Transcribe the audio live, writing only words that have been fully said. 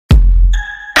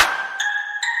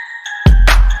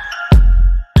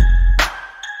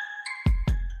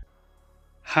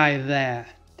Hi there,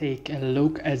 take a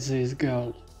look at this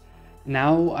girl.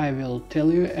 Now I will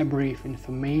tell you a brief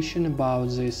information about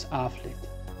this athlete.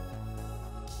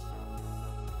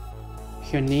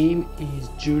 Her name is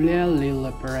Julia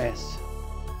Lillo Perez.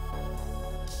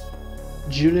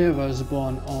 Julia was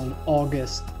born on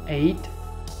August 8,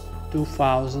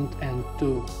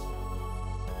 2002.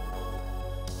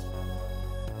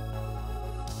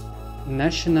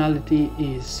 Nationality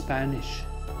is Spanish.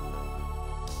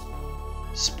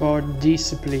 Sport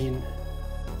discipline: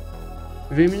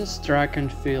 women's track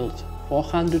and field,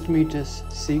 400 meters,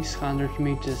 600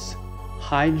 meters,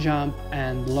 high jump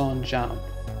and long jump.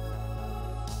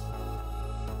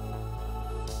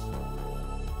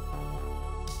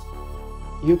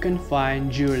 You can find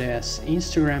Julia's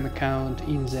Instagram account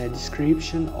in the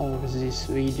description of this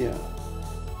video.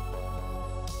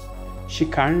 She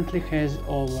currently has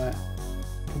over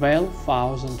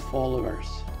 12,000 followers.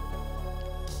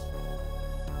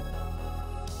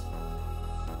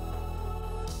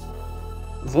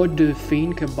 What do you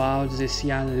think about this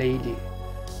young lady?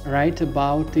 Write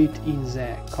about it in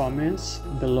the comments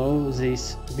below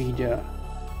this video.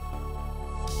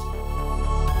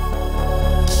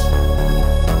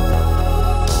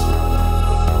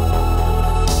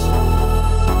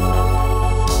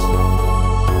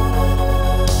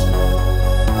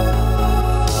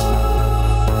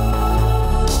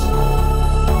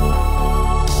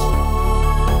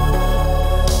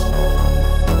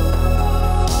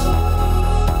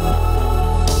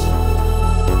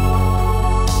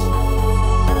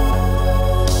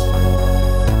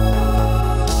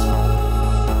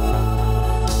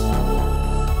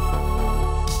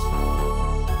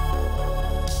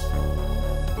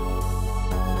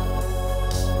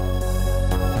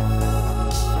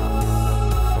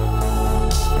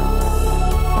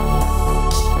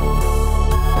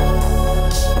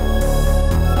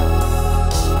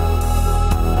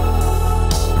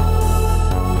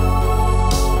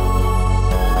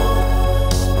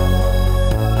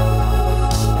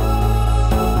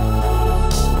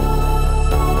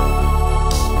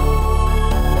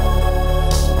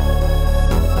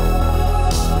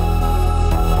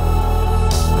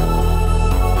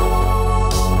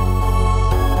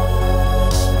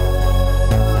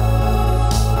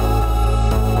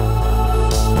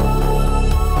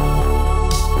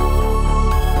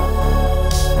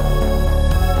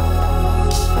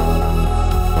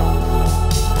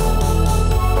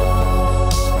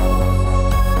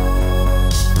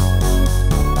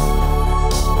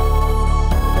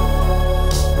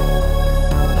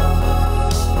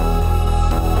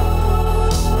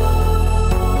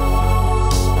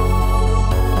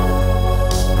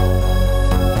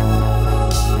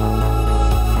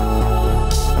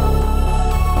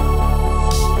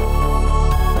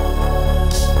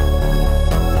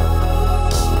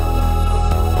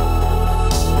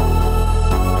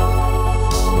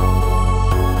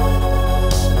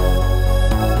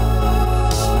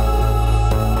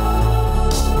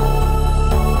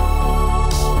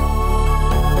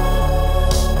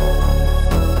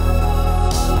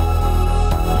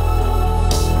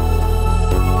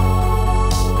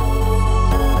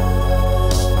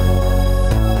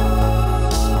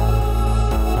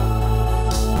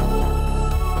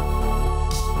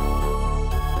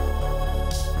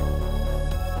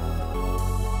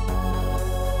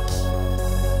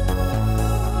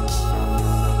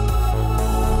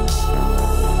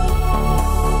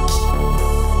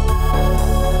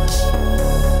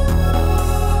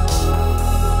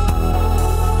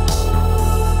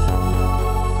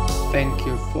 Thank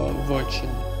you for watching.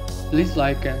 Please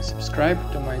like and subscribe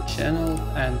to my channel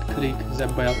and click the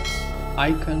bell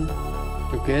icon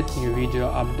to get new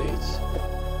video updates.